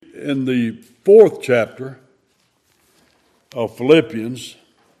in the 4th chapter of Philippians.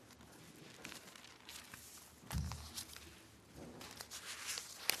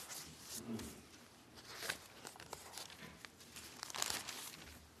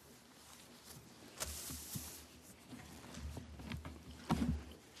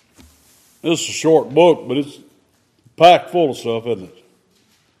 This is a short book, but it's packed full of stuff, isn't it?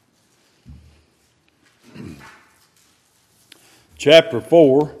 Chapter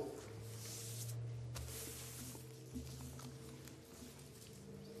 4.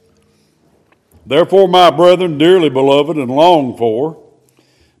 Therefore, my brethren, dearly beloved and longed for,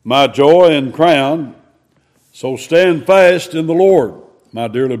 my joy and crown, so stand fast in the Lord, my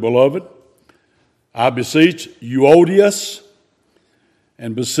dearly beloved. I beseech Euodias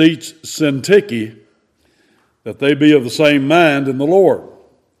and beseech Syntyche that they be of the same mind in the Lord.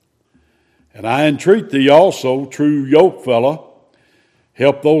 And I entreat thee also, true yokefellow,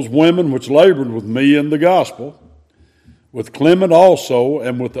 help those women which labored with me in the gospel, with Clement also,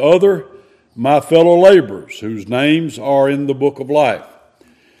 and with other my fellow laborers, whose names are in the book of life.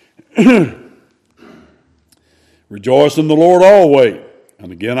 Rejoice in the Lord always,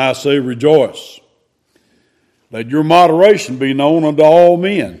 and again I say rejoice. Let your moderation be known unto all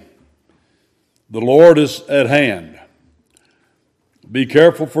men. The Lord is at hand. Be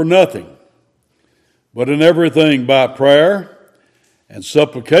careful for nothing, but in everything by prayer and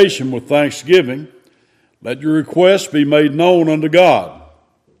supplication with thanksgiving, let your requests be made known unto God.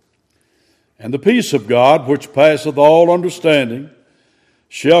 And the peace of God, which passeth all understanding,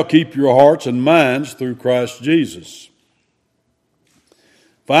 shall keep your hearts and minds through Christ Jesus.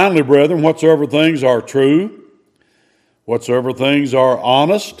 Finally, brethren, whatsoever things are true, whatsoever things are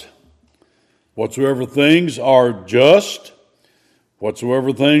honest, whatsoever things are just,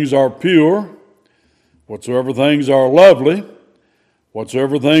 whatsoever things are pure, whatsoever things are lovely,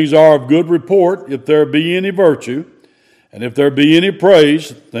 whatsoever things are of good report, if there be any virtue, and if there be any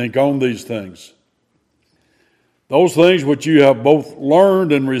praise, think on these things. Those things which you have both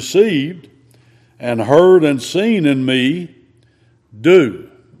learned and received, and heard and seen in me, do.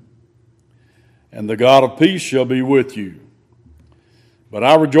 And the God of peace shall be with you. But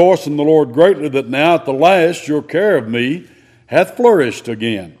I rejoice in the Lord greatly that now at the last your care of me hath flourished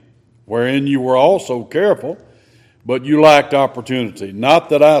again, wherein you were also careful, but you lacked opportunity. Not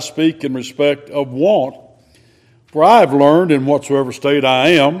that I speak in respect of want, for I have learned in whatsoever state I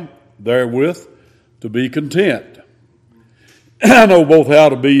am, therewith to be content. I know both how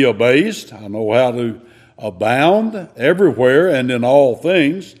to be abased, I know how to abound everywhere and in all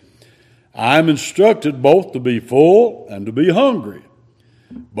things. I am instructed both to be full and to be hungry,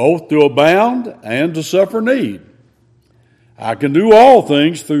 both to abound and to suffer need. I can do all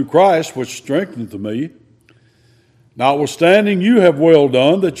things through Christ which strengtheneth me. Notwithstanding, you have well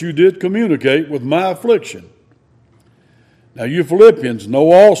done that you did communicate with my affliction. Now you Philippians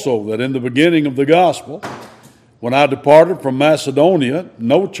know also that in the beginning of the gospel, when I departed from Macedonia,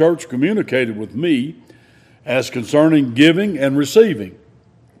 no church communicated with me as concerning giving and receiving,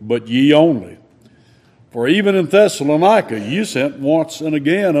 but ye only. For even in Thessalonica ye sent once and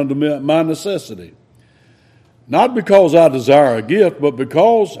again unto my necessity. Not because I desire a gift,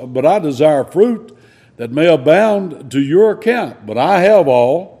 but I desire fruit that may abound to your account. But I have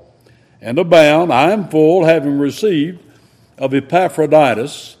all, and abound, I am full, having received of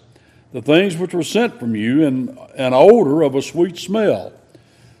Epaphroditus the things which were sent from you in an odor of a sweet smell,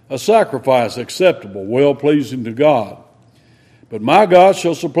 a sacrifice acceptable, well-pleasing to God. But my God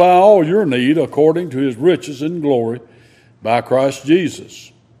shall supply all your need according to his riches in glory by Christ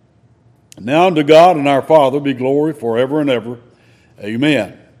Jesus. Now unto God and our Father be glory forever and ever.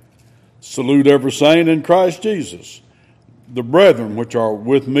 Amen. Salute every saint in Christ Jesus. The brethren which are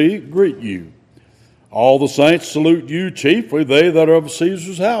with me greet you. All the saints salute you, chiefly they that are of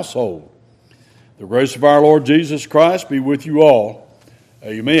Caesar's household. The grace of our Lord Jesus Christ be with you all.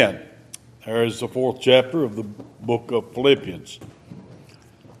 Amen. There is the 4th chapter of the book of Philippians.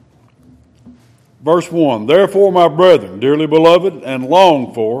 Verse 1, Therefore, my brethren, dearly beloved and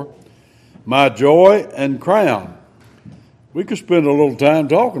longed for, my joy and crown. We could spend a little time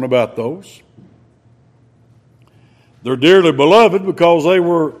talking about those. They're dearly beloved because they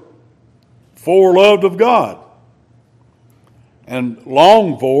were foreloved of God. And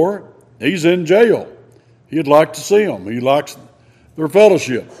longed for, he's in jail. He'd like to see them. He likes their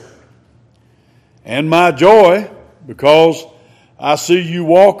fellowship. And my joy, because I see you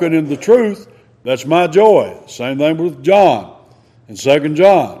walking in the truth, that's my joy. Same thing with John in 2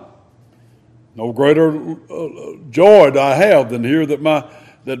 John. No greater joy do I have than hear that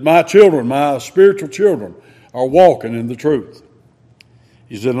my children, my spiritual children, are walking in the truth.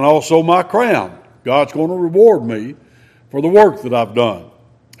 He said, and also my crown. God's going to reward me for the work that I've done.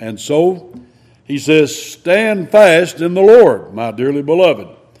 And so he says, stand fast in the Lord, my dearly beloved.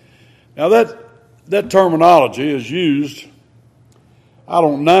 Now that terminology is used,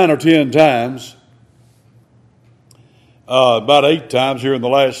 9 or 10 times, about 8 times here in the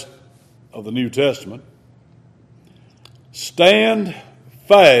last of the New Testament. Stand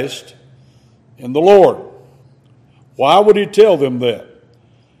fast in the Lord. Why would he tell them that?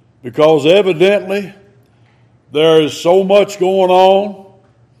 Because evidently there is so much going on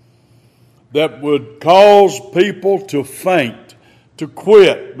that would cause people to faint, to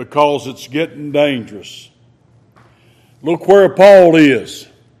quit, because it's getting dangerous. Look where Paul is.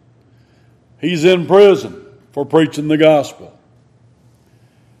 He's in prison for preaching the gospel.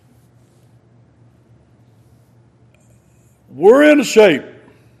 We're in a shape.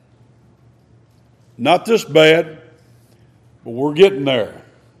 Not this bad, but we're getting there.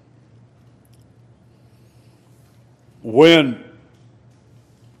 When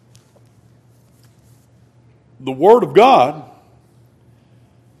the Word of God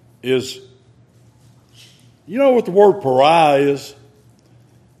is, you know what the word pariah is?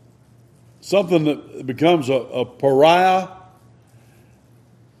 Something that becomes a pariah.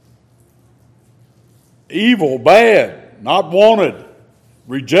 Evil, bad, not wanted,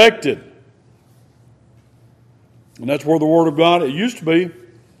 rejected. And that's where the Word of God, it used to be,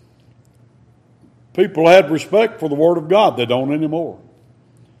 people had respect for the Word of God. They don't anymore.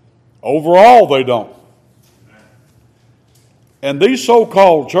 Overall, they don't. And these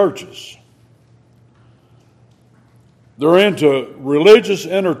so-called churches, they're into religious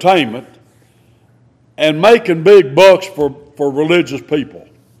entertainment and making big bucks for religious people,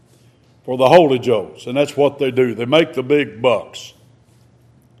 for the Holy Joes. And that's what they do. They make the big bucks.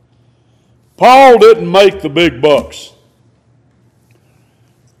 Paul didn't make the big bucks.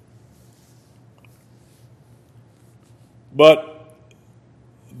 But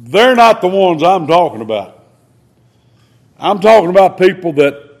they're not the ones I'm talking about. I'm talking about people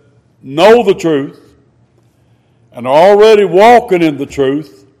that know the truth and are already walking in the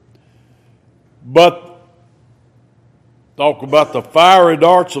truth, but talk about the fiery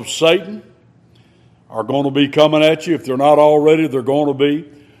darts of Satan are going to be coming at you. If they're not already, they're going to be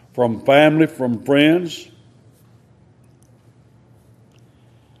from family, from friends.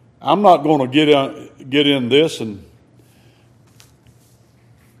 I'm not going to get in this and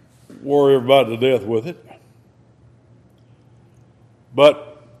worry everybody to death with it.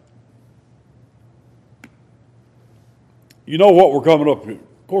 But you know what we're coming up to.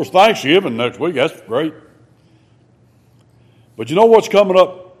 Of course, Thanksgiving next week, that's great. But you know what's coming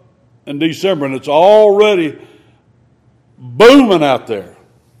up in December, and it's already booming out there?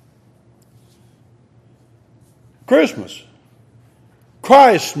 Christmas.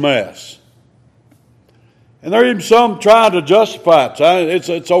 Christmas. And there are even some trying to justify it.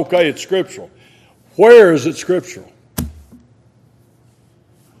 It's okay, it's scriptural. Where is it scriptural?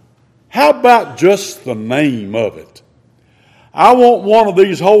 How about just the name of it? I want one of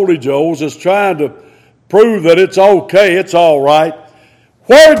these holy Joes that's trying to prove that it's okay, it's all right.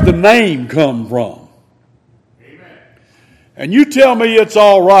 Where'd the name come from? Amen. And you tell me it's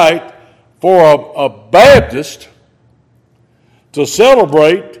all right for a Baptist to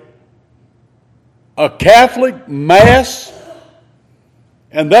celebrate a Catholic Mass,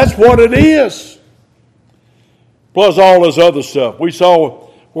 and that's what it is. Plus all this other stuff. We saw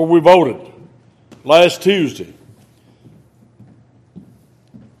where we voted last Tuesday.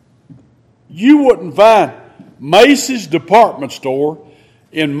 You wouldn't find Macy's department store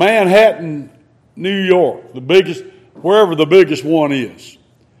in Manhattan, New York, wherever the biggest one is.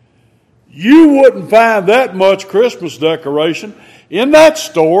 You wouldn't find that much Christmas decoration in that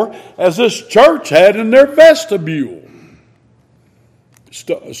store as this church had in their vestibule.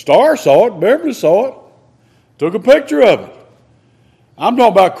 Star saw it, Beverly saw it, took a picture of it. I'm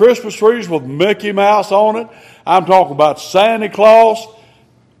talking about Christmas trees with Mickey Mouse on it. I'm talking about Santa Claus.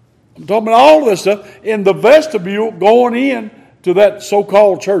 I'm talking about all of this stuff in the vestibule going in to that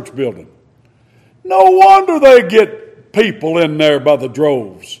so-called church building. No wonder they get people in there by the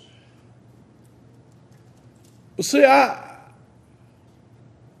droves. But see, I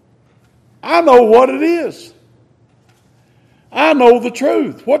know what it is. I know the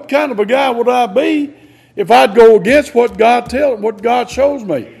truth. What kind of a guy would I be if I'd go against what God shows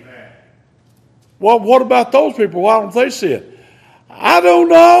me? Amen. Well, what about those people? Why don't they see it? I don't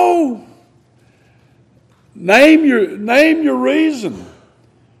know. Name your reason.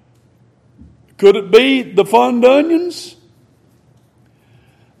 Could it be the Fundunions?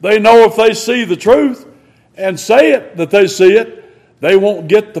 They know if they see the truth and say it, that they see it, they won't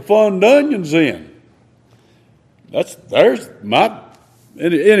get the fun onions in.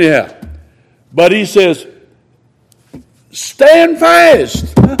 Anyhow. But he says, stand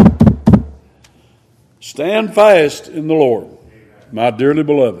fast. Stand fast in the Lord, my dearly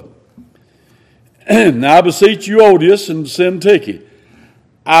beloved. Now I beseech you, Odious and Syntyche.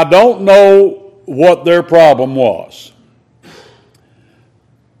 I don't know what their problem was.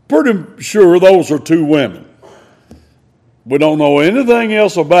 Pretty sure those are two women. We don't know anything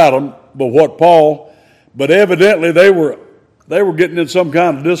else about them but evidently they were getting in some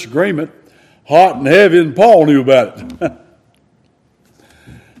kind of disagreement, hot and heavy, and Paul knew about it.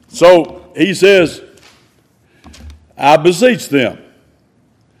 So he says, I beseech them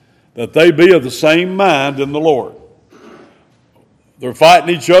that they be of the same mind in the Lord. They're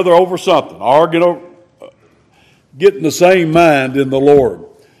fighting each other over something, arguing, getting the same mind in the Lord.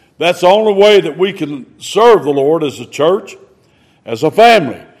 That's the only way that we can serve the Lord as a church, as a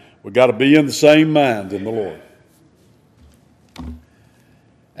family. We've got to be in the same mind in the Lord.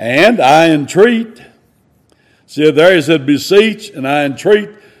 And I entreat, see there he said beseech, and I entreat,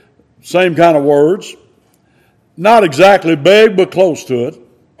 same kind of words. Not exactly beg, but close to it.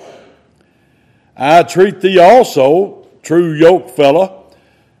 I entreat thee also, true yoke fella.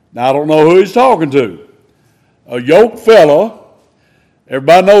 Now I don't know who he's talking to. A yoke fella.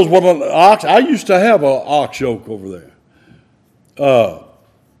 Everybody knows what an ox. I used to have an ox yoke over there.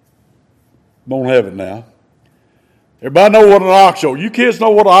 Don't have it now. Everybody know what an ox yoke. You kids know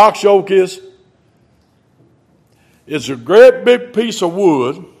what an ox yoke is? It's a great big piece of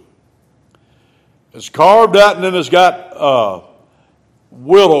wood. It's carved out, and then it's got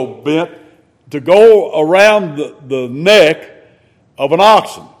willow bent to go around the neck of an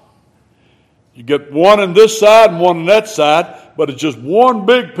oxen. You get one on this side and one on that side, but it's just one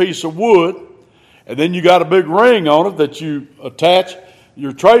big piece of wood, and then you got a big ring on it that you attach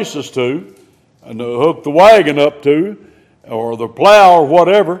your traces to and hook the wagon up to, or the plow or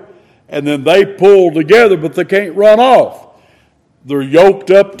whatever, and then they pull together, but they can't run off. They're yoked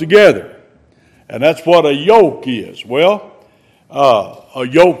up together, and that's what a yoke is. Well, a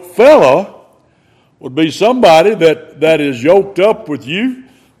yoke fella would be somebody that is yoked up with you,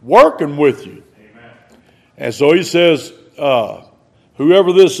 working with you. Amen. And so he says,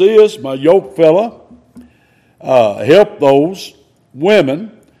 whoever this is, my yoke fella, help those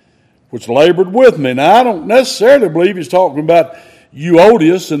women which labored with me. Now, I don't necessarily believe he's talking about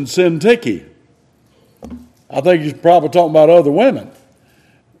Euodias and Syntyche. I think he's probably talking about other women.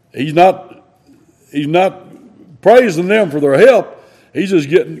 He's not praising them for their help. He's just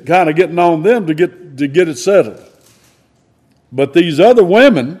getting on them to get it settled. But these other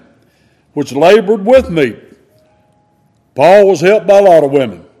women which labored with me, Paul was helped by a lot of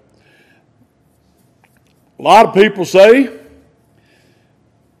women. A lot of people say,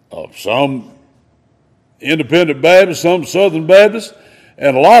 some independent Baptists, some Southern Baptists,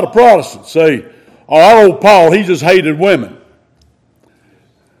 and a lot of Protestants say, our old Paul, he just hated women.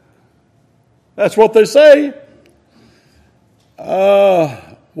 That's what they say.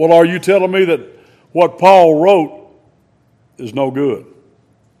 Well, are you telling me that what Paul wrote is no good?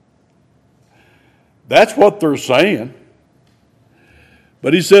 That's what they're saying.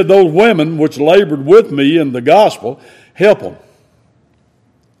 But he said, those women which labored with me in the gospel, help them.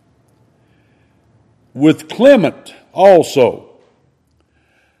 With Clement also.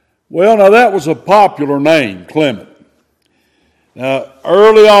 Well, now that was a popular name, Clement. Now,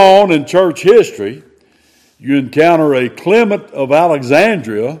 early on in church history, you encounter a Clement of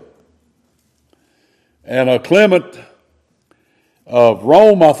Alexandria and a Clement of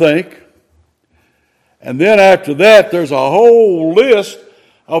Rome, I think. And then after that, there's a whole list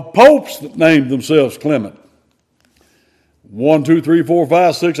of popes that named themselves Clement. 1, 2, 3, 4,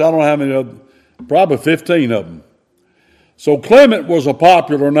 5, 6, I don't know how many of them, probably 15 of them. So Clement was a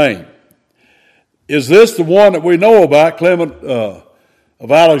popular name. Is this the one that we know about, Clement of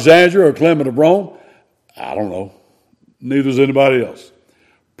Alexandria or Clement of Rome? I don't know. Neither is anybody else.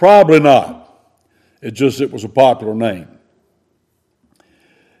 Probably not. It was a popular name.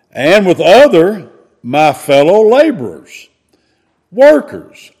 And with other, my fellow laborers,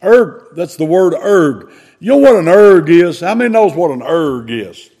 workers. That's the word erg. You know what an erg is? How many knows what an erg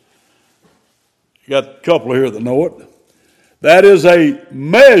is? You got a couple here that know it. That is a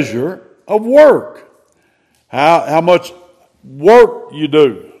measure of work. How much work you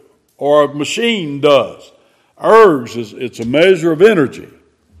do or a machine does. Ergs it's a measure of energy.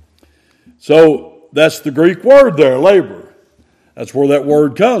 So that's the Greek word there, laborer. That's where that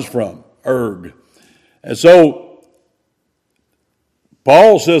word comes from, erg. And so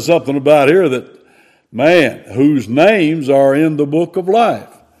Paul says something about here that man, whose names are in the book of life.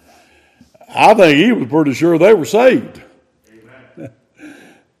 I think he was pretty sure they were saved. Amen.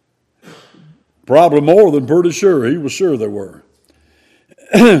 Probably more than pretty sure. He was sure they were.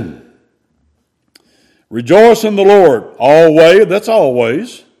 Rejoice in the Lord always. That's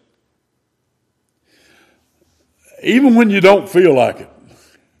always. Even when you don't feel like it.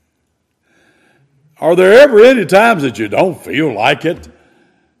 Are there ever any times that you don't feel like it?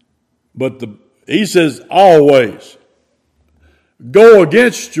 But he says always. Go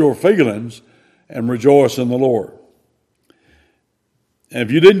against your feelings and rejoice in the Lord. And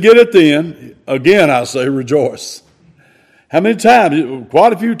if you didn't get it then, again I say rejoice. How many times?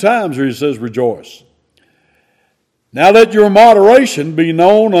 Quite a few times where he says rejoice. Now let your moderation be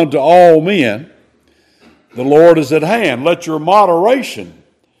known unto all men. The Lord is at hand. Let your moderation,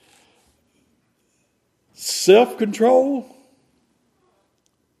 self-control.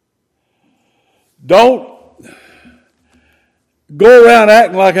 Don't go around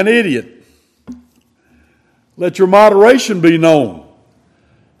acting like an idiot. Let your moderation be known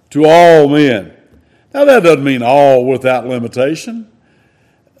to all men. Now that doesn't mean all without limitation.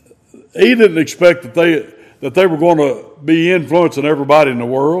 He didn't expect that they were going to be influencing everybody in the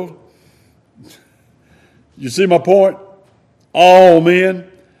world. You see my point? All men.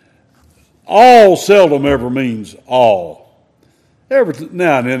 All seldom ever means all. Every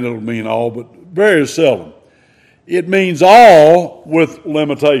now and then it'll mean all, but very seldom. It means all with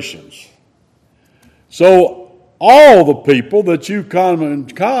limitations. So all the people that you come in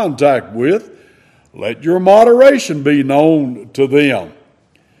contact with, let your moderation be known to them.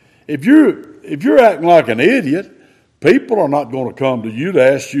 If you're acting like an idiot, people are not going to come to you to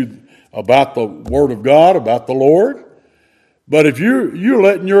ask you about the Word of God, about the Lord. But if you're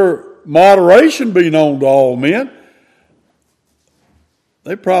letting your moderation be known to all men,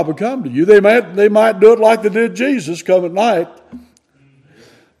 they probably come to you. They might do it like they did Jesus, come at night,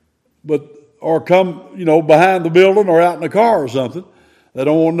 or come, behind the building or out in the car or something. They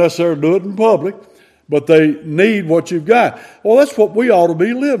don't want to necessarily do it in public, but they need what you've got. Well, that's what we ought to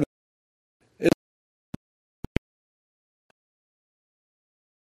be living.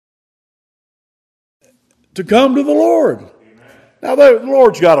 To come to the Lord. Amen. Now, the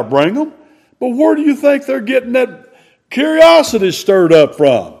Lord's got to bring them, but where do you think they're getting that curiosity stirred up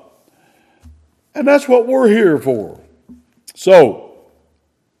from? And that's what we're here for. So,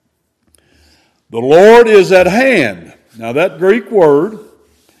 the Lord is at hand. Now, that Greek word,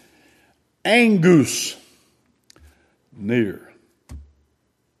 angus, near.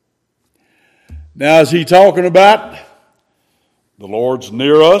 Now, is he talking about the Lord's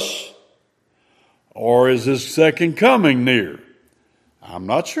near us? Or is his second coming near? I'm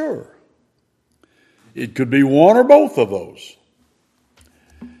not sure. It could be one or both of those.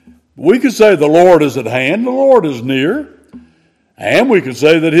 We could say the Lord is at hand, the Lord is near, and we could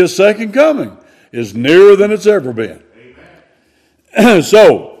say that his second coming is nearer than it's ever been. Amen.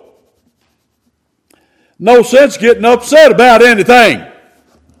 So, no sense getting upset about anything.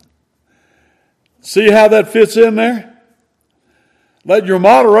 See how that fits in there? Let your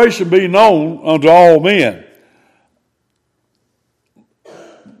moderation be known unto all men.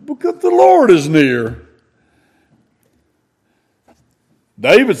 Because the Lord is near.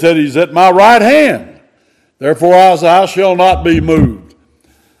 David said he's at my right hand. Therefore I shall not be moved.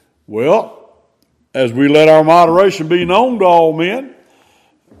 Well, as we let our moderation be known to all men,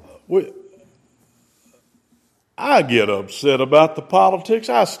 I get upset about the politics.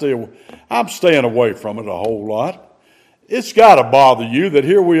 I'm staying away from it a whole lot. It's got to bother you that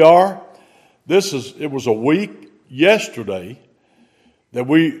here we are. It was a week yesterday that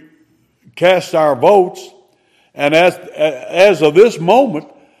we cast our votes, and as of this moment,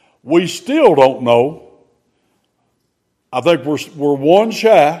 we still don't know. I think we're one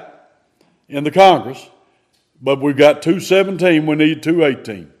shy in the Congress, but we've got 217. We need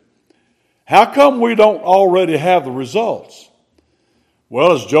 218. How come we don't already have the results?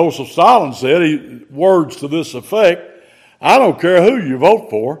 Well, as Joseph Stalin said, words to this effect: I don't care who you vote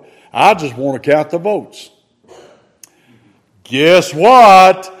for. I just want to count the votes. Guess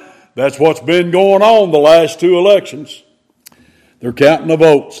what? That's what's been going on the last two elections. They're counting the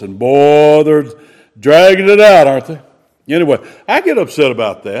votes, and boy, they're dragging it out, aren't they? Anyway, I get upset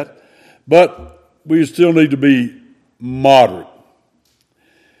about that, but we still need to be moderate.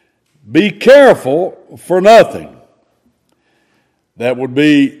 Be careful for nothing. That would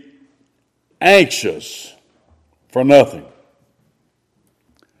be anxious for nothing.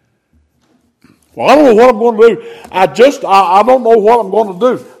 Well, I don't know what I'm going to do. I don't know what I'm going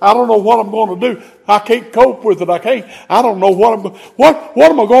to do. I don't know what I'm going to do. I can't cope with it. I don't know what am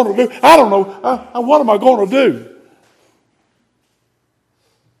I going to do? I don't know. What am I going to do?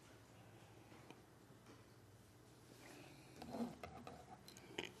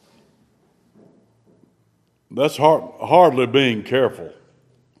 That's hardly being careful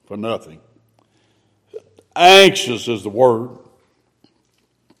for nothing. Anxious is the word.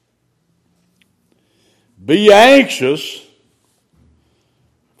 Be anxious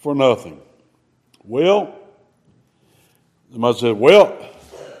for nothing. Well, somebody said, well,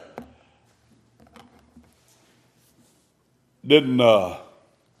 didn't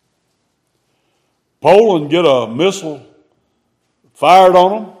Poland get a missile fired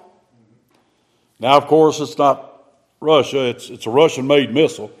on them? Now, of course, it's not Russia. It's a Russian-made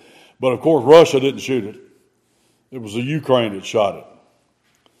missile. But, of course, Russia didn't shoot it. It was the Ukraine that shot it.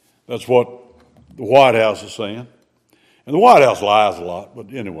 That's what the White House is saying. And the White House lies a lot,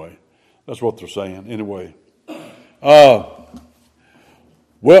 but anyway, that's what they're saying. Anyway. Well,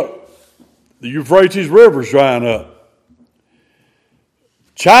 the Euphrates River's drying up.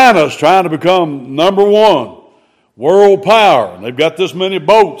 China's trying to become number one world power. And they've got this many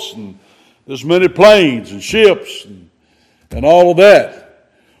boats and this many planes and ships and all of that.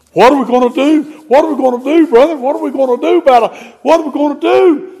 What are we going to do? What are we going to do, brother? What are we going to do about it? What are we going to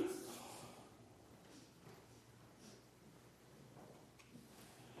do?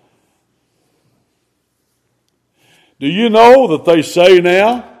 Do you know that they say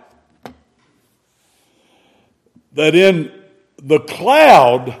now that in the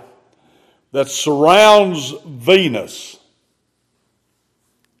cloud that surrounds Venus,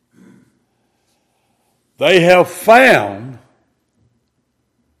 they have found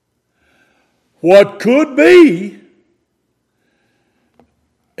what could be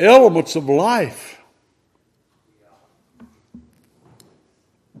elements of life.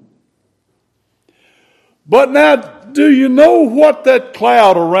 But now, do you know what that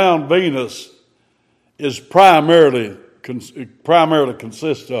cloud around Venus is primarily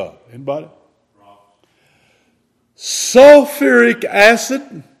consists of? Anybody? Sulfuric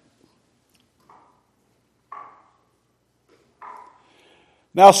acid.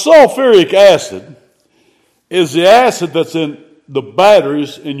 Now, sulfuric acid is the acid that's in the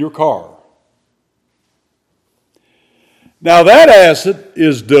batteries in your car. Now, that acid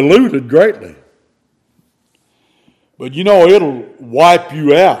is diluted greatly. But you know, it'll wipe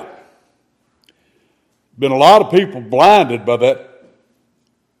you out. Been a lot of people blinded by that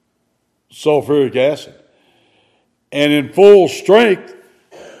sulfuric acid. And in full strength,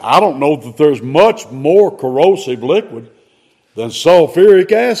 I don't know that there's much more corrosive liquid than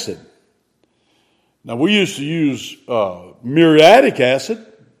sulfuric acid. Now, we used to use muriatic acid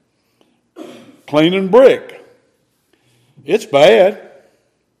cleaning brick. It's bad,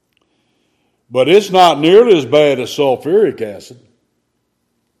 but it's not nearly as bad as sulfuric acid.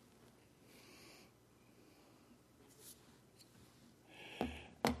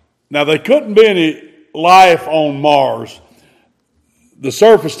 Now, there couldn't be any life on Mars. The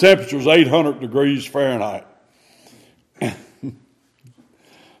surface temperature is 800 degrees Fahrenheit.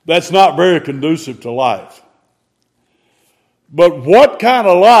 That's not very conducive to life. But what kind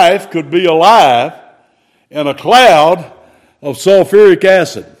of life could be alive in a cloud of sulfuric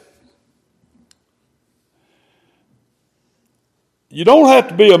acid? You don't have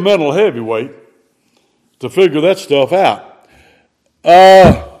to be a mental heavyweight to figure that stuff out.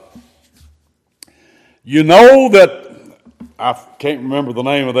 You know that, I can't remember the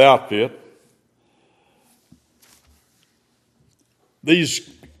name of the outfit, these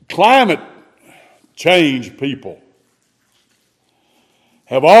climate change people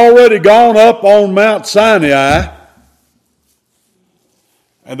have already gone up on Mount Sinai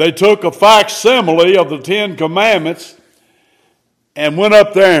and they took a facsimile of the Ten Commandments and went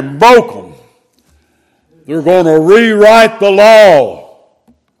up there and broke them. They're going to rewrite the law.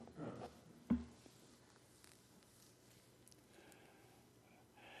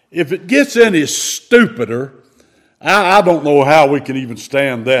 If it gets any stupider, I don't know how we can even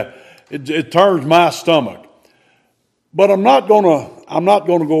stand that. It turns my stomach. But I'm not going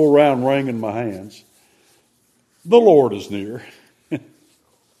to go around wringing my hands. The Lord is near. The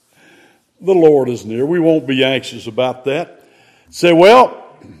Lord is near. We won't be anxious about that. Say,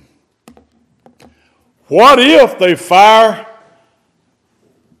 well, what if they fire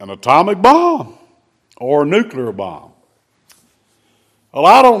an atomic bomb or a nuclear bomb? Well,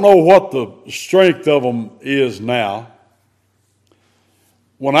 I don't know what the strength of them is now.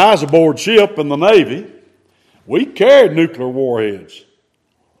 When I was aboard ship in the Navy, we carried nuclear warheads.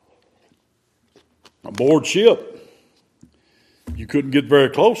 aboard ship. You couldn't get very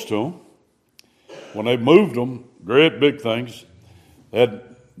close to them. When they moved them, great big things, the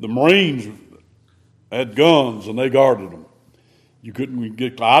Marines had guns and they guarded them. You couldn't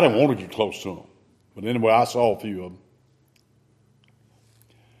get. I didn't want to get close to them, but anyway, I saw a few of them.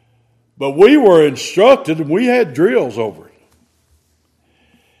 But we were instructed, and we had drills over it.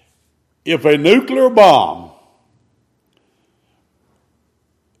 If a nuclear bomb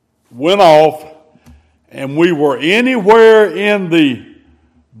went off and we were anywhere in the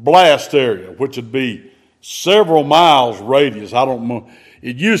blast area, which would be several miles radius, I don't know.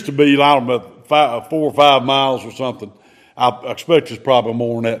 It used to be, I don't know, 4 or 5 miles or something. I expect it's probably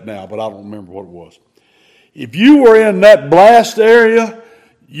more than that now, but I don't remember what it was. If you were in that blast area,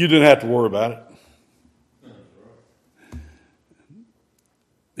 you didn't have to worry about it.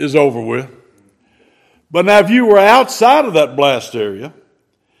 It's over with. But now if you were outside of that blast area,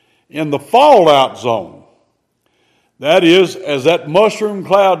 in the fallout zone, that is, as that mushroom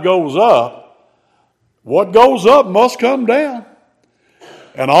cloud goes up, what goes up must come down.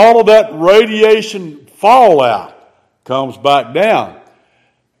 And all of that radiation fallout comes back down.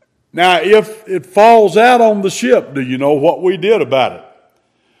 Now, if it falls out on the ship, do you know what we did about it?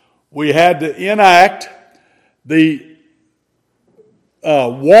 We had to enact the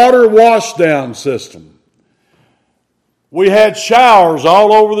water washdown system. We had showers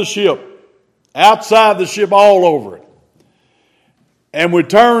all over the ship, outside the ship, all over it. And we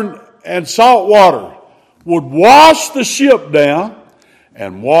turned, and salt water would wash the ship down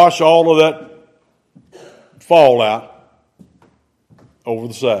and wash all of that fallout over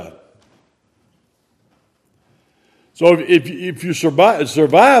the side. So if you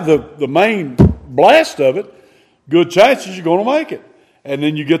survive the main blast of it, good chances you're going to make it. And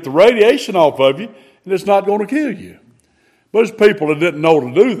then you get the radiation off of you, and it's not going to kill you. But there's people that didn't know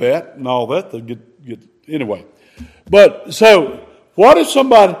to do that and all that. They get anyway. But so what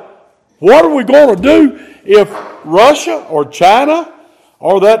are we going to do if Russia or China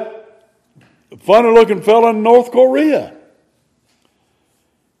or that funny-looking fella in North Korea,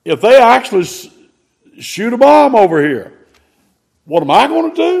 if they actually shoot a bomb over here, what am I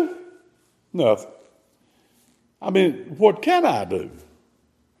going to do? Nothing. I mean, what can I do?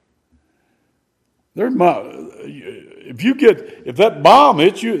 If that bomb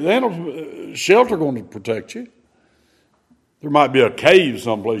hits you, there ain't no shelter going to protect you. There might be a cave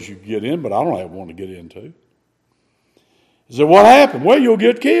someplace you can get in, but I don't have one to get into. So what happened? Well, you'll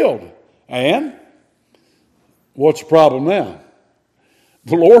get killed. And what's the problem now?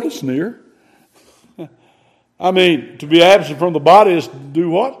 The Lord is near. I mean, to be absent from the body is to do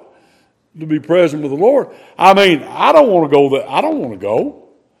what? To be present with the Lord. I mean, I don't want to go there. I don't want to go.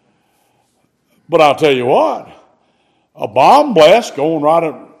 But I'll tell you what, a bomb blast going right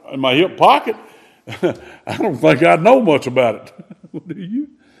in my hip pocket, I don't think I'd know much about it. Do you?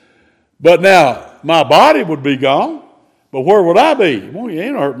 But now, my body would be gone. But where would I be? Well, you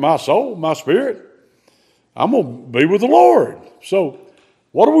ain't hurt my soul, my spirit. I'm going to be with the Lord. So,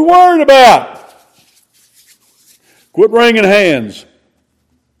 what are we worried about? Quit wringing hands.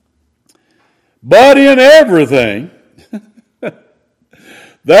 But in everything,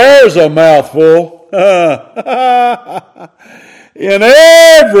 there's a mouthful. In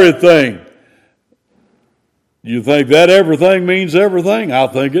everything. You think that everything means everything? I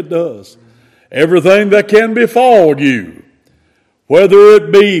think it does. Everything that can befall you, whether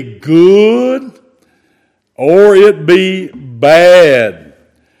it be good or it be bad.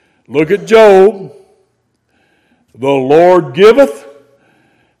 Look at Job. The Lord giveth,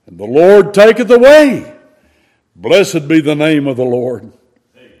 and the Lord taketh away. Blessed be the name of the Lord.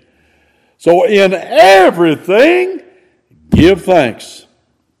 So in everything, give thanks.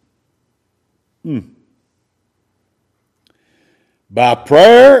 By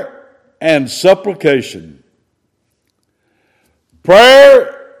prayer and supplication.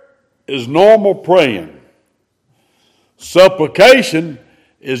 Prayer is normal praying. Supplication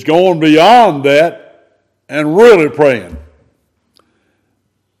is going beyond that and really praying.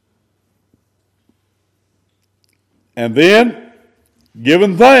 And then,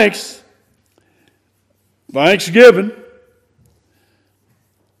 giving thanks, thanksgiving,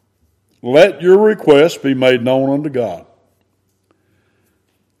 let your requests be made known unto God.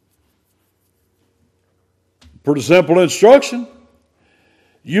 Pretty simple instruction.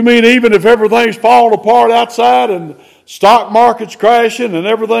 You mean even if everything's falling apart outside and stock market's crashing and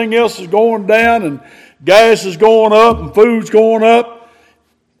everything else is going down and gas is going up and food's going up,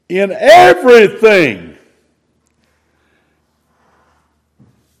 in everything,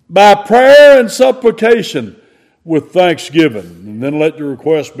 by prayer and supplication with thanksgiving, and then let your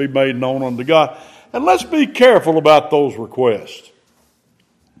requests be made known unto God. And let's be careful about those requests.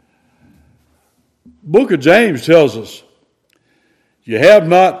 Book of James tells us, you have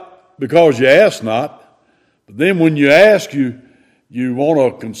not because you ask not, but then when you ask, you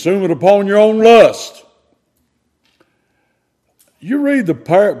want to consume it upon your own lust. You read the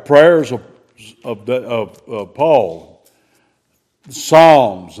prayers of Paul, the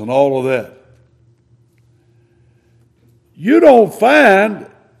Psalms and all of that. You don't find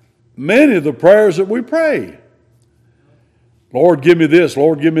many of the prayers that we pray. Lord, give me this.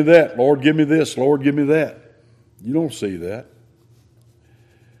 Lord, give me that. Lord, give me this. Lord, give me that. You don't see that.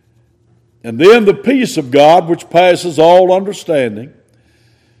 And then the peace of God, which passes all understanding,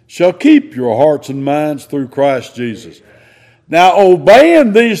 shall keep your hearts and minds through Christ Jesus. Now,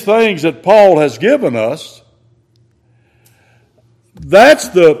 obeying these things that Paul has given us, that's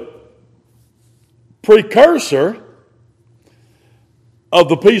the precursor of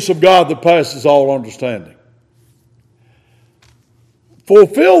the peace of God that passes all understanding.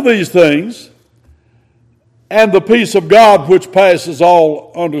 Fulfill these things, and the peace of God which passes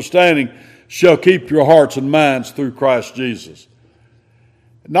all understanding shall keep your hearts and minds through Christ Jesus.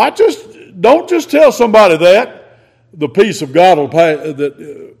 Don't just tell somebody that the peace of God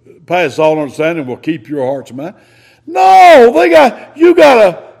that passes all understanding will keep your hearts and minds. No, you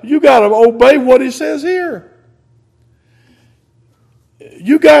gotta obey what he says here.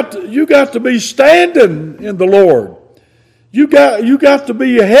 You got to be standing in the Lord. You got to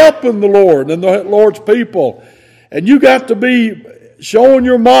be helping the Lord and the Lord's people. And you got to be showing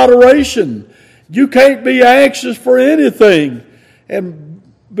your moderation. You can't be anxious for anything and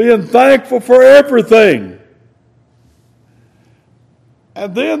being thankful for everything.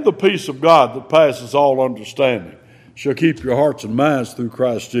 And then the peace of God that passes all understanding shall keep your hearts and minds through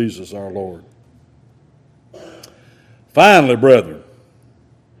Christ Jesus our Lord. Finally, brethren,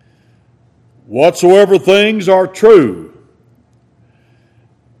 whatsoever things are true.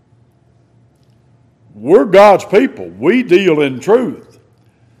 We're God's people. We deal in truth.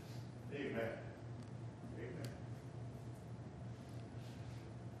 Amen.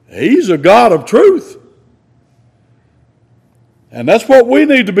 He's a God of truth. And that's what we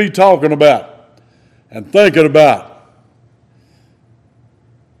need to be talking about and thinking about.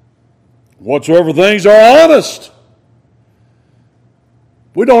 Whatsoever things are honest.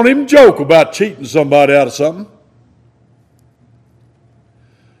 We don't even joke about cheating somebody out of something.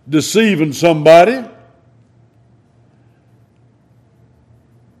 Deceiving somebody.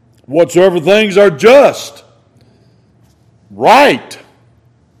 Whatsoever things are just, right.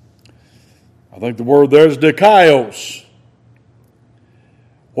 I think the word there is dikaios.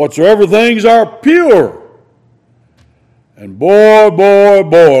 Whatsoever things are pure. And boy,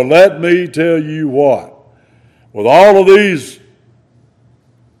 let me tell you what. With all of these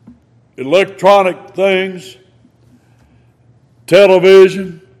electronic things,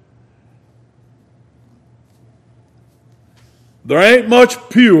 television, there ain't much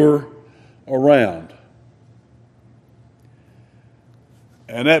pure around.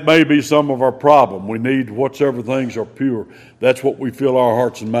 And that may be some of our problem. We need whatsoever things are pure. That's what we fill our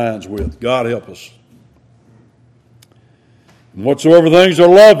hearts and minds with. God help us. And whatsoever things are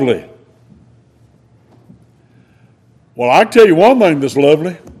lovely. Well, I can tell you one thing that's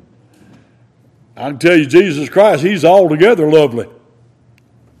lovely. I can tell you Jesus Christ, He's altogether lovely.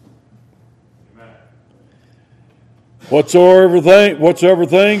 Whatsoever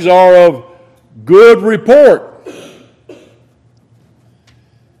things are of good report.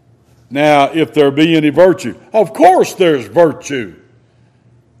 Now, if there be any virtue, of course there's virtue.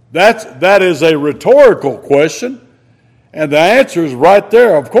 That is a rhetorical question, and the answer is right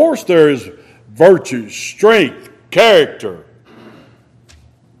there. Of course there is virtue, strength, character.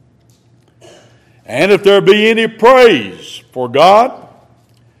 And if there be any praise for God,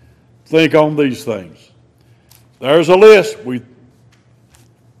 think on these things. There's a list. We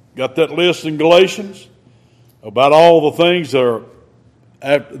got that list in Galatians about all the things that are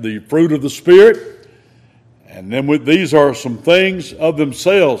after the fruit of the Spirit. And then these are some things of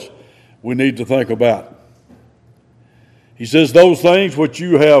themselves we need to think about. He says, those things which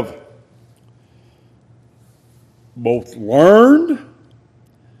you have both learned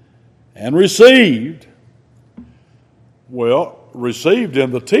and received, received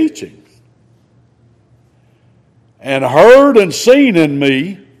in the teaching, and heard and seen in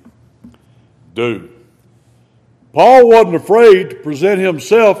me, do. Paul wasn't afraid to present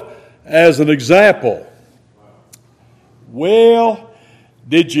himself as an example. Well,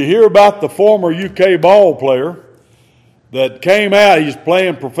 did you hear about the former UK ball player that came out? He's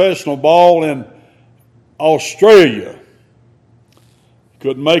playing professional ball in Australia.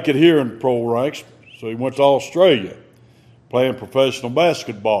 Couldn't make it here in pro ranks. So he went to Australia playing professional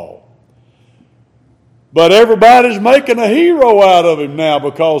basketball. But everybody's making a hero out of him now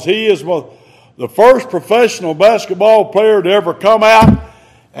because he is the first professional basketball player to ever come out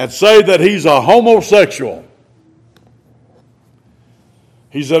and say that he's a homosexual.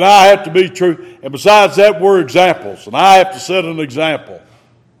 He said, I have to be true. And besides that, we're examples, and I have to set an example.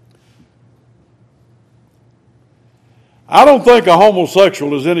 I don't think a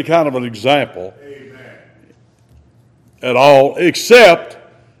homosexual is any kind of an example at all, except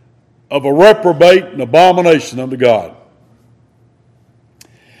of a reprobate and abomination unto God.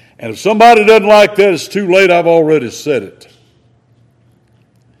 And if somebody doesn't like that, it's too late. I've already said it.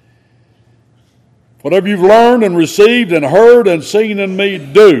 Whatever you've learned and received and heard and seen in me,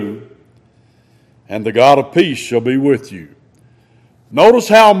 do, and the God of peace shall be with you. Notice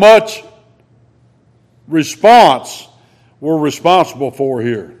how much response we're responsible for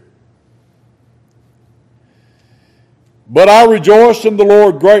here. But I rejoiced in the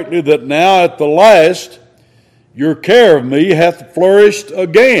Lord greatly that now at the last your care of me hath flourished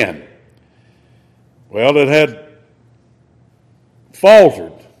again. Well, it had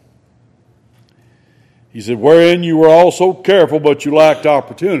faltered. He said, wherein you were also careful, but you lacked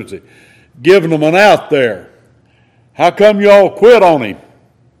opportunity. Giving them an out there. How come you all quit on him?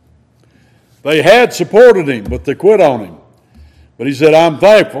 They had supported him, but they quit on him. But he said, I'm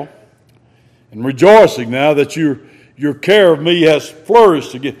thankful and rejoicing now that your care of me has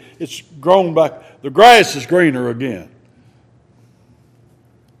flourished again. It's grown back. The grass is greener again.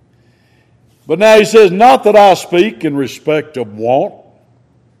 But now he says, not that I speak in respect of want,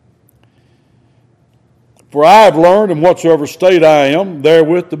 for I have learned in whatsoever state I am,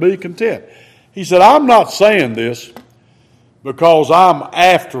 therewith to be content. He said, I'm not saying this because I'm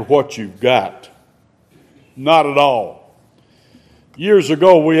after what you've got. Not at all. Years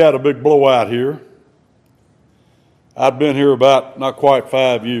ago, we had a big blowout here. I'd been here about not quite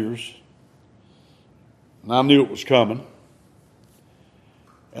 5 years. And I knew it was coming.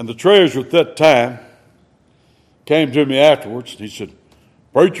 And the treasurer at that time came to me afterwards and he said,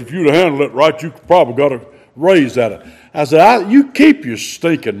 Preacher, if you'd have handled it right, you probably got a raise out of it. I said, you keep your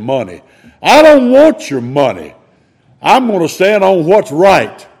stinking money. I don't want your money. I'm going to stand on what's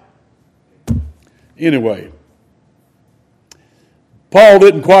right. Anyway, Paul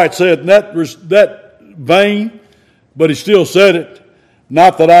didn't quite say it in that vein, but he still said it.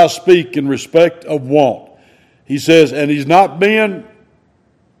 Not that I speak in respect of want. He says, and he's not being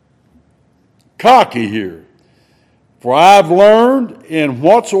cocky here. For I've learned in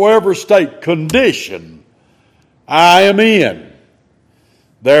whatsoever state, condition, I am in,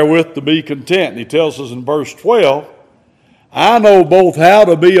 therewith to be content. And he tells us in verse 12, I know both how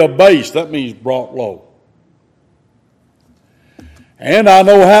to be abased, that means brought low, and I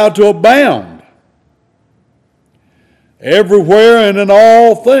know how to abound. Everywhere and in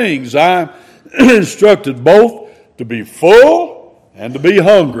all things I am instructed both to be full and to be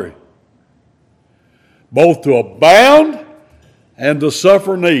hungry, both to abound and to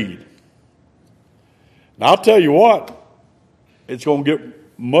suffer need. Now, I'll tell you what, it's going to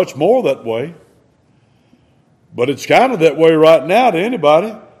get much more that way. But it's kind of that way right now to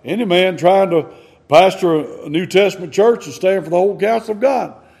anybody. Any man trying to pastor a New Testament church and stand for the whole counsel of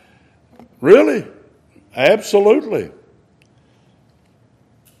God. Really? Absolutely.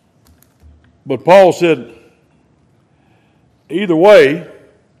 But Paul said, either way,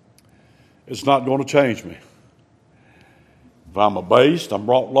 it's not going to change me. If I'm abased, I'm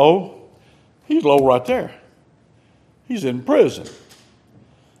brought low. He's low right there. He's in prison.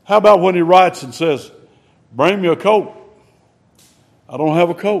 How about when he writes and says, bring me a coat? I don't have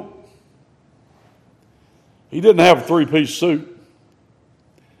a coat. He didn't have a 3-piece suit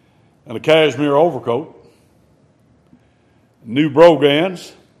and a cashmere overcoat, new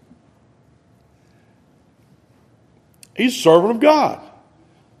brogans. He's a servant of God.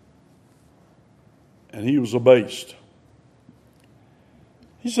 And he was abased.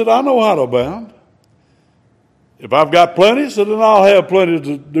 He said, I know how to abound. If I've got plenty, so then I'll have plenty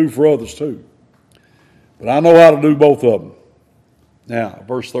to do for others too. But I know how to do both of them. Now,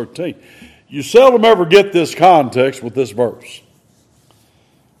 verse 13. You seldom ever get this context with this verse.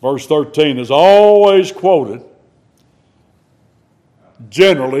 Verse 13 is always quoted,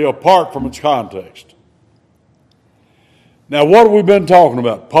 generally apart from its context. Now, what have we been talking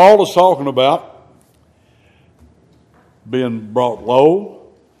about? Paul is talking about being brought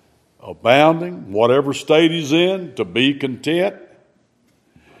low, abounding, whatever state he's in, to be content.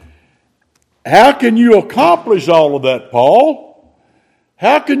 How can you accomplish all of that, Paul?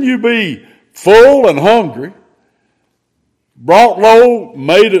 How can you be full and hungry, brought low,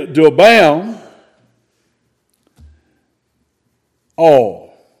 made it to abound,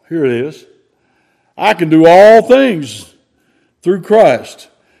 Oh, here it is. I can do all things through Christ,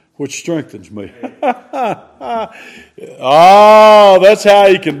 which strengthens me. Oh, that's how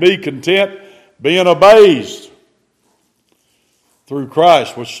he can be content being abased. Through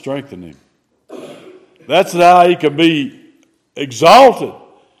Christ, which strengthened him. That's how he can be exalted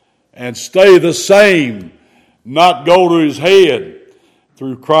and stay the same, not go to his head,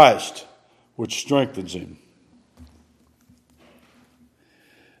 through Christ, which strengthens him.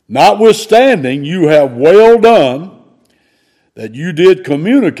 Notwithstanding, you have well done that you did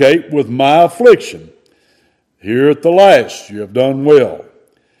communicate with my affliction. Here at the last, you have done well.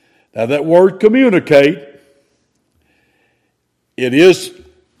 Now that word communicate, it is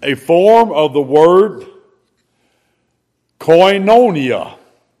a form of the word koinonia.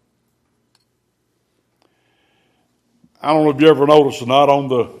 I don't know if you ever noticed or not on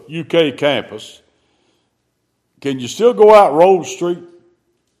the UK campus. Can you still go out Rose Street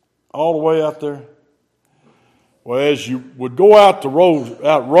all the way out there? Well, as you would go out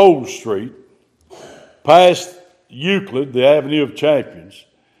Rose Street, past Euclid, the Avenue of Champions,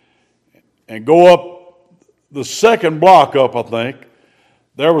 and go up the second block up, I think,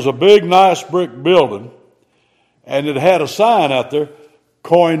 there was a big, nice brick building, and it had a sign out there,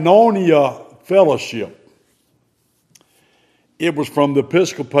 Koinonia Fellowship. It was from the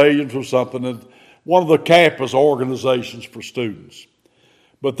Episcopalians or something, and one of the campus organizations for students.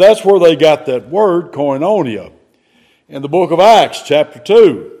 But that's where they got that word, koinonia. In the book of Acts, chapter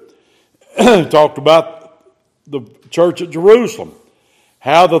 2, talked about the church at Jerusalem,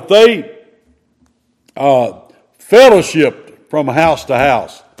 how that they fellowshiped from house to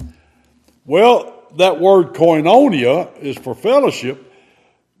house. Well, that word koinonia is for fellowship,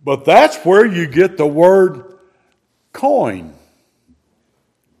 but that's where you get the word coin.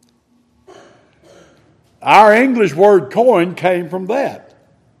 Our English word coin came from that.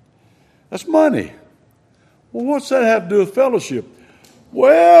 That's money. Well, what's that have to do with fellowship?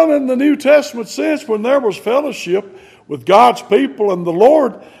 Well, in the New Testament sense, when there was fellowship with God's people and the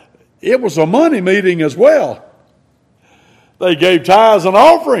Lord, it was a money meeting as well. They gave tithes and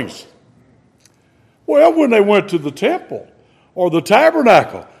offerings. Well, when they went to the temple or the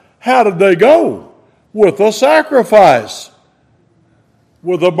tabernacle, how did they go? With a sacrifice,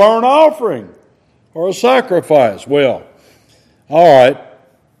 with a burnt offering or a sacrifice. Well, all right.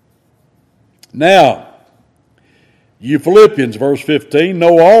 Now, you Philippians, verse 15,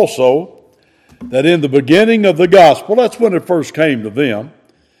 know also that in the beginning of the gospel, that's when it first came to them,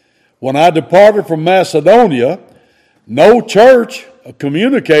 when I departed from Macedonia, no church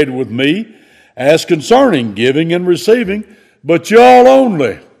communicated with me as concerning giving and receiving, but y'all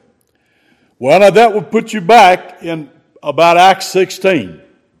only. Well, now that would put you back in about Acts 16.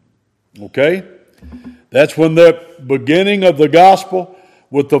 Okay? That's when the beginning of the gospel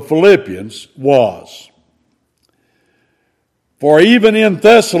with the Philippians was. For even in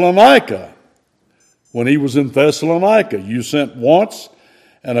Thessalonica, when he was in Thessalonica, you sent once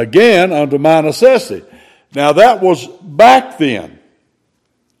and again unto my necessity. Now that was back then.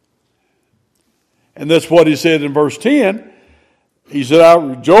 And that's what he said in verse 10. He said, I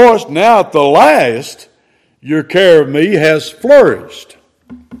rejoice now at the last, your care of me has flourished.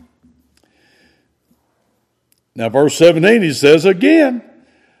 Now verse 17 he says again,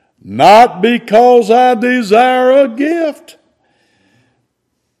 not because I desire a gift,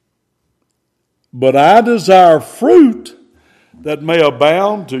 but I desire fruit that may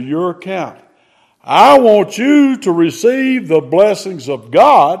abound to your account. I want you to receive the blessings of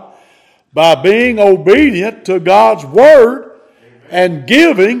God by being obedient to God's word and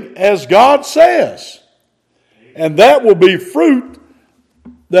giving as God says. And that will be fruit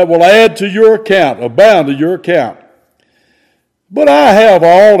that will add to your account, abound to your account. But I have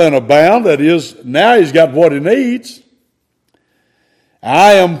all and abound, that is, now he's got what he needs.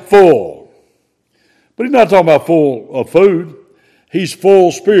 I am full. But he's not talking about full of food. He's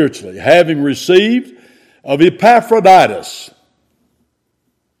full spiritually, having received of Epaphroditus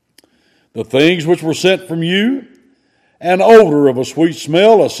the things which were sent from you, an odor of a sweet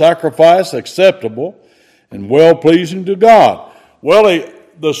smell, a sacrifice acceptable and well-pleasing to God. Well,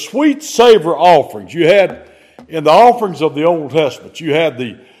 the sweet savor offerings, you had in the offerings of the Old Testament, you had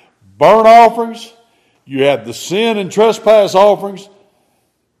the burnt offerings, you had the sin and trespass offerings,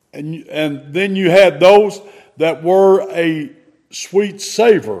 and then you had those that were a sweet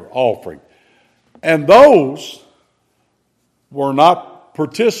savor offering. And those were not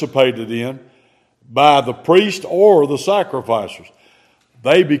participated in by the priest or the sacrificers.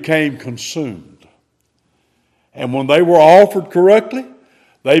 They became consumed. And when they were offered correctly,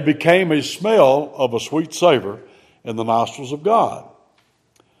 they became a smell of a sweet savor in the nostrils of God.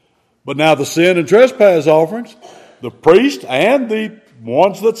 But now the sin and trespass offerings, the priest and the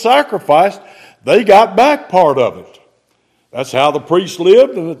ones that sacrificed, they got back part of it. That's how the priests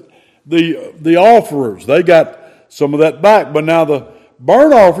lived, and the offerers, they got some of that back. But now the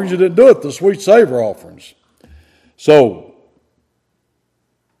burnt offerings, you didn't do it, the sweet savor offerings. So,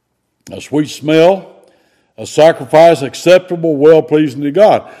 a sweet smell, a sacrifice acceptable, well-pleasing to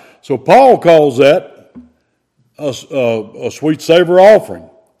God. So Paul calls that a sweet savor offering.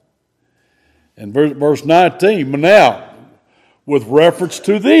 In verse 19, but now, with reference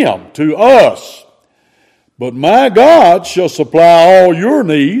to them, to us, but my God shall supply all your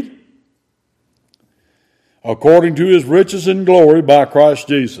need according to his riches and glory by Christ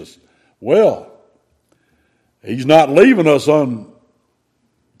Jesus. Well, he's not leaving us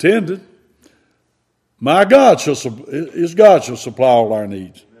untended. His God shall supply all our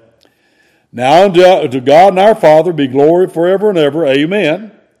needs. Now unto God and our Father be glory forever and ever.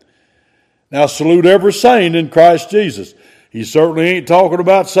 Amen. Now salute every saint in Christ Jesus. He certainly ain't talking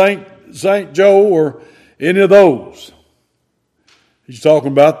about Saint Joe or any of those. He's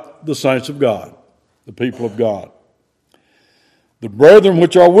talking about the saints of God, the people of God. The brethren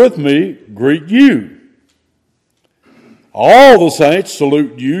which are with me greet you. All the saints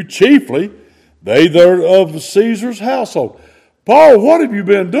salute you, chiefly they that are of Caesar's household. Paul, what have you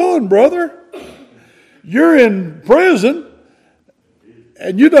been doing, brother? You're in prison,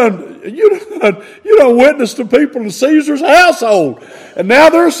 and you done witnessed to people in Caesar's household, and now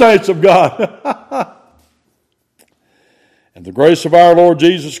they're saints of God. And the grace of our Lord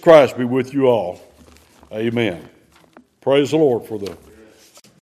Jesus Christ be with you all. Amen. Praise the Lord for the